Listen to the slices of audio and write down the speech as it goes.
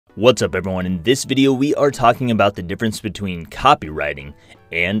What's up everyone, in this video we are talking about the difference between copywriting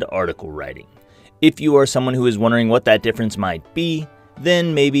and article writing. If you are someone who is wondering what that difference might be,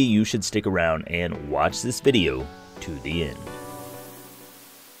 then maybe you should stick around and watch this video to the end.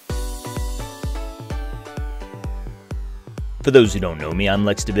 For those who don't know me, I'm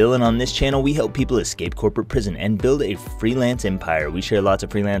Lex DeVille, and on this channel we help people escape corporate prison and build a freelance empire. We share lots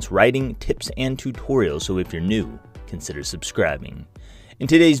of freelance writing, tips, and tutorials, so if you're new, consider subscribing. In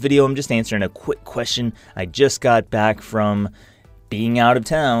today's video, I'm just answering a quick question. I just got back from being out of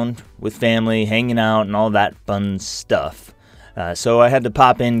town with family, hanging out, and all that fun stuff. So I had to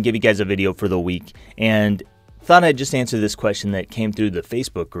pop in, give you guys a video for the week, and thought I'd just answer this question that came through the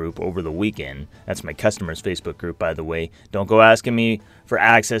Facebook group over the weekend. That's my customers' Facebook group, by the way. Don't go asking me for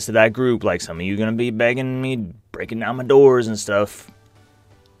access to that group like some of you are going to be begging me, breaking down my doors and stuff.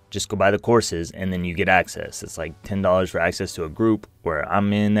 Just go buy the courses and then you get access. It's like $10 for access to a group where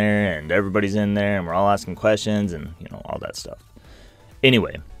I'm in there and everybody's in there and we're all asking questions and, you know, all that stuff.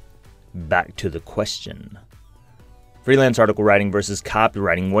 Anyway, back to the question. Freelance article writing versus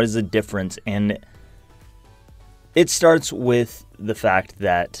copywriting. What is the difference? And it starts with the fact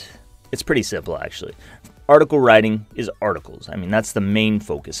that it's pretty simple, actually. Article writing is articles. I mean, that's the main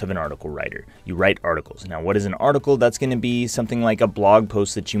focus of an article writer. You write articles. Now, what is an article? That's going to be something like a blog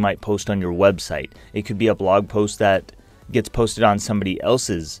post that you might post on your website. It could be a blog post that gets posted on somebody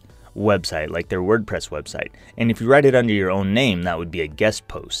else's website, like their WordPress website. And if you write it under your own name, that would be a guest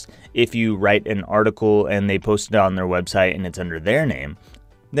post. If you write an article and they post it on their website and it's under their name,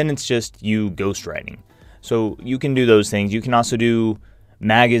 then it's just you ghostwriting. So you can do those things. You can also do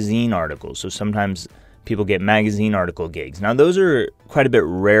magazine articles. So sometimes people get magazine article gigs. Now those are quite a bit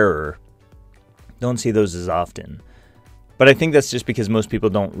rarer. Don't see those as often. But I think that's just because most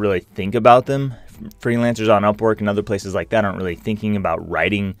people don't really think about them. Freelancers on Upwork and other places like that aren't really thinking about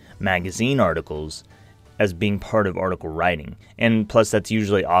writing magazine articles as being part of article writing. And plus that's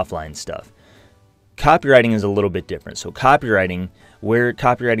usually offline stuff. Copywriting is a little bit different. So copywriting, where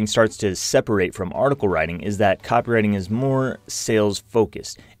copywriting starts to separate from article writing, is that copywriting is more sales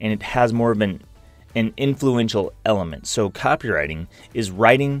focused and it has more of an influential element. So copywriting is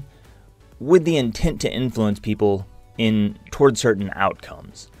writing with the intent to influence people towards certain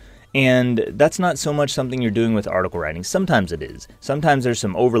outcomes. And that's not so much something you're doing with article writing. Sometimes it is. Sometimes there's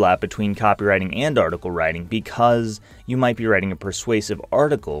some overlap between copywriting and article writing because you might be writing a persuasive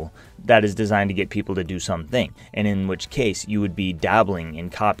article that is designed to get people to do something, and in which case you would be dabbling in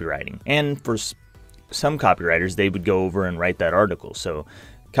copywriting. And for some copywriters, they would go over and write that article. So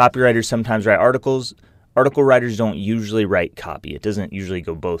copywriters sometimes write articles. Article writers don't usually write copy. It doesn't usually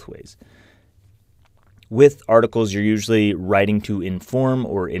go both ways. With articles, you're usually writing to inform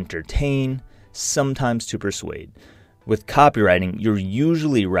or entertain, sometimes to persuade. With copywriting, you're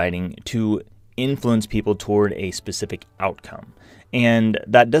usually writing to influence people toward a specific outcome. And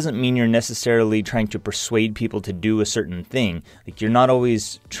that doesn't mean you're necessarily trying to persuade people to do a certain thing. Like, you're not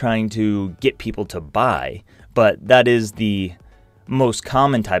always trying to get people to buy, but that is the most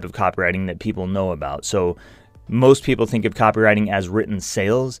common type of copywriting that people know about. So most people think of copywriting as written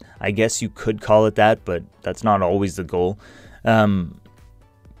sales. I guess you could call it that, but that's not always the goal.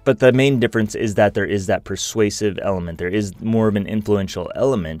 But the main difference is that there is that persuasive element. There is more of an influential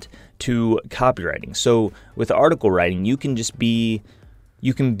element to copywriting. So with article writing, you can be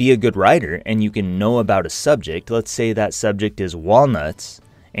a good writer and you can know about a subject. Let's say that subject is walnuts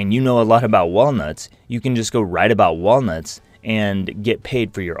and you know a lot about walnuts. You can just go write about walnuts and get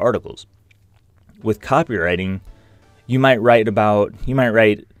paid for your articles. With copywriting, you might write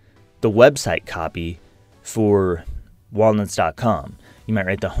the website copy for walnuts.com. You might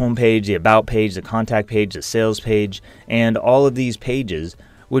write the homepage, the about page, the contact page, the sales page, and all of these pages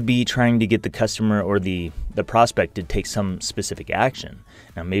would be trying to get the customer or the prospect to take some specific action.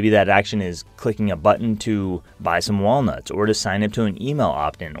 Now, maybe that action is clicking a button to buy some walnuts, or to sign up to an email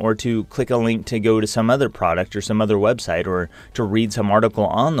opt-in, or to click a link to go to some other product or some other website, or to read some article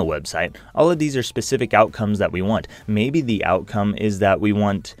on the website. All of these are specific outcomes that we want. Maybe the outcome is that we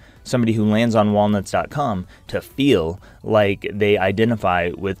want somebody who lands on walnuts.com to feel like they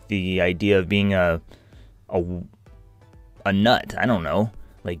identify with the idea of being a nut. I don't know.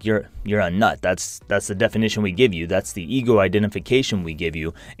 Like, you're a nut. That's the definition we give you. That's the ego identification we give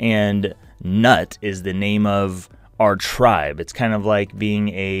you. And nut is the name of our tribe. It's kind of like being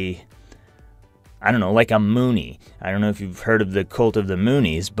like a Moonie. I don't know if you've heard of the cult of the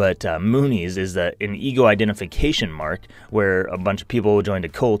Moonies, but Moonies is an ego identification mark where a bunch of people joined a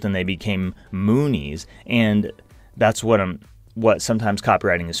cult and they became Moonies. And that's what sometimes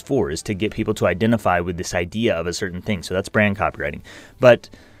copywriting is for, is to get people to identify with this idea of a certain thing. So that's brand copywriting. But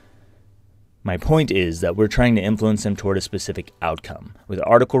My point is that we're trying to influence them toward a specific outcome. With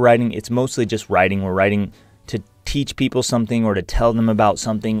article writing, it's mostly just writing. We're writing to teach people something or to tell them about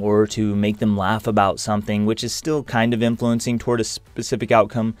something or to make them laugh about something, which is still kind of influencing toward a specific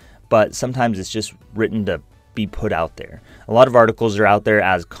outcome, but sometimes it's just written to be put out there. A lot of articles are out there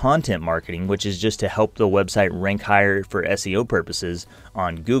as content marketing, which is just to help the website rank higher for SEO purposes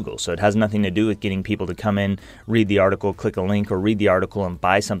on Google. So it has nothing to do with getting people to come in, read the article, click a link, or read the article and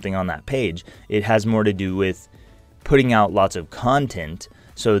buy something on that page. It has more to do with putting out lots of content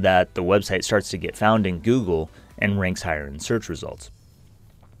so that the website starts to get found in Google and ranks higher in search results.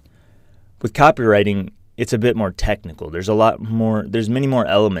 With copywriting, it's a bit more technical. There's many more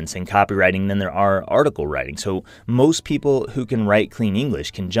elements in copywriting than there are article writing. So most people who can write clean English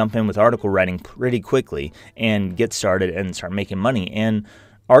can jump in with article writing pretty quickly and get started and start making money. And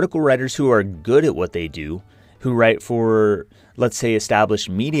article writers who are good at what they do, who write for, let's say, established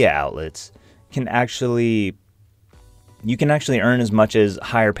media outlets, you can actually earn as much as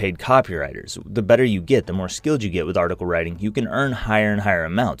higher paid copywriters. The better you get, the more skilled you get with article writing, you can earn higher and higher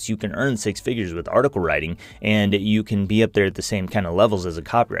amounts. You can earn 6 figures with article writing, and you can be up there at the same kind of levels as a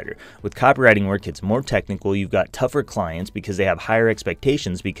copywriter. With copywriting work, it's more technical. You've got tougher clients because they have higher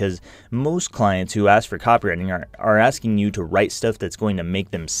expectations, because most clients who ask for copywriting are asking you to write stuff that's going to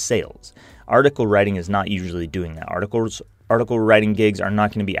make them sales. Article writing is not usually doing that. Article writing gigs are not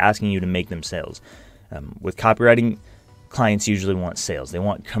going to be asking you to make them sales. With copywriting, clients usually want sales. They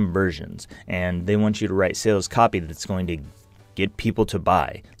want conversions, and they want you to write sales copy that's going to get people to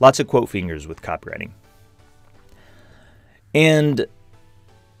buy. Lots of quote fingers with copywriting. And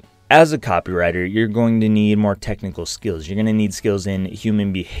as a copywriter, you're going to need more technical skills. You're going to need skills in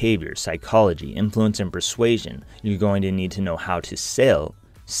human behavior, psychology, influence, and persuasion. You're going to need to know how to sell,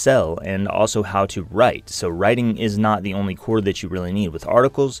 and also how to write. So writing is not the only core that you really need. With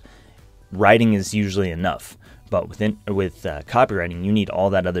articles, writing is usually enough. But with copywriting, you need all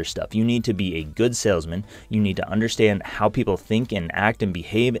that other stuff. You need to be a good salesman. You need to understand how people think and act and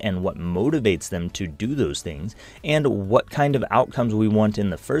behave and what motivates them to do those things and what kind of outcomes we want in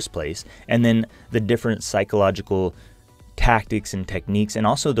the first place. And then the different psychological tactics and techniques, and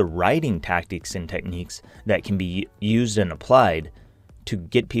also the writing tactics and techniques that can be used and applied to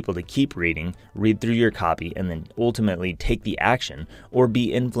get people to keep reading, read through your copy, and then ultimately take the action or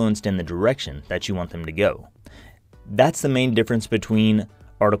be influenced in the direction that you want them to go. That's the main difference between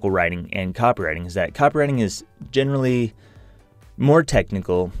article writing and copywriting, is that copywriting is generally more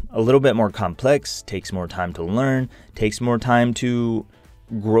technical, a little bit more complex, takes more time to learn, takes more time to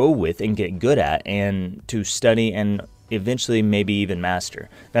grow with and get good at, and to study and eventually maybe even master.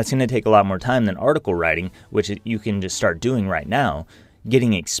 That's going to take a lot more time than article writing, which you can just start doing right now,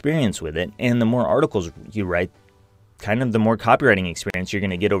 getting experience with it. And the more articles you write, kind of the more copywriting experience you're going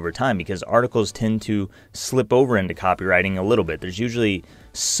to get over time, because articles tend to slip over into copywriting a little bit. There's usually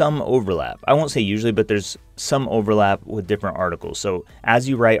some overlap. I won't say usually, but there's some overlap with different articles. So as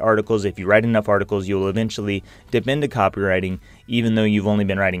you write articles, if you write enough articles, you'll eventually dip into copywriting, even though you've only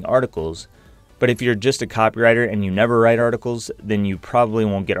been writing articles. But if you're just a copywriter and you never write articles, then you probably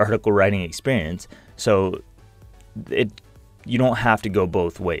won't get article writing experience. So you don't have to go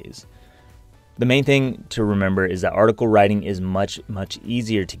both ways. The main thing to remember is that article writing is much, much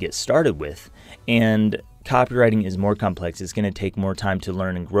easier to get started with, and copywriting is more complex. It's going to take more time to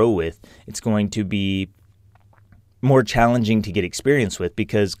learn and grow with. It's going to be more challenging to get experience with,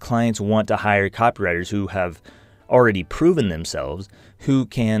 because clients want to hire copywriters who have already proven themselves, who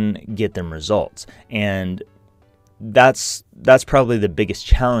can get them results. And that's probably the biggest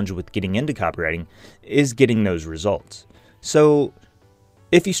challenge with getting into copywriting, is getting those results. So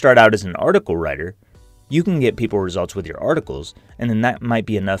if you start out as an article writer, you can get people results with your articles, and then that might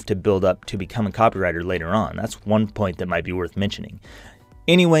be enough to build up to become a copywriter later on. That's one point that might be worth mentioning.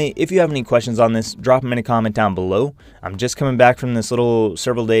 Anyway, if you have any questions on this, drop them in a comment down below. I'm just coming back from this little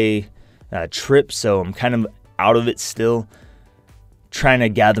several-day trip, so I'm kind of out of it still, trying to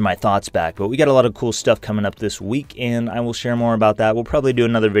gather my thoughts back. But we got a lot of cool stuff coming up this week, and I will share more about that. We'll probably do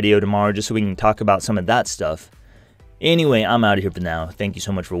another video tomorrow just so we can talk about some of that stuff. Anyway, I'm out of here for now. Thank you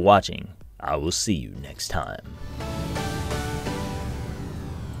so much for watching. I will see you next time.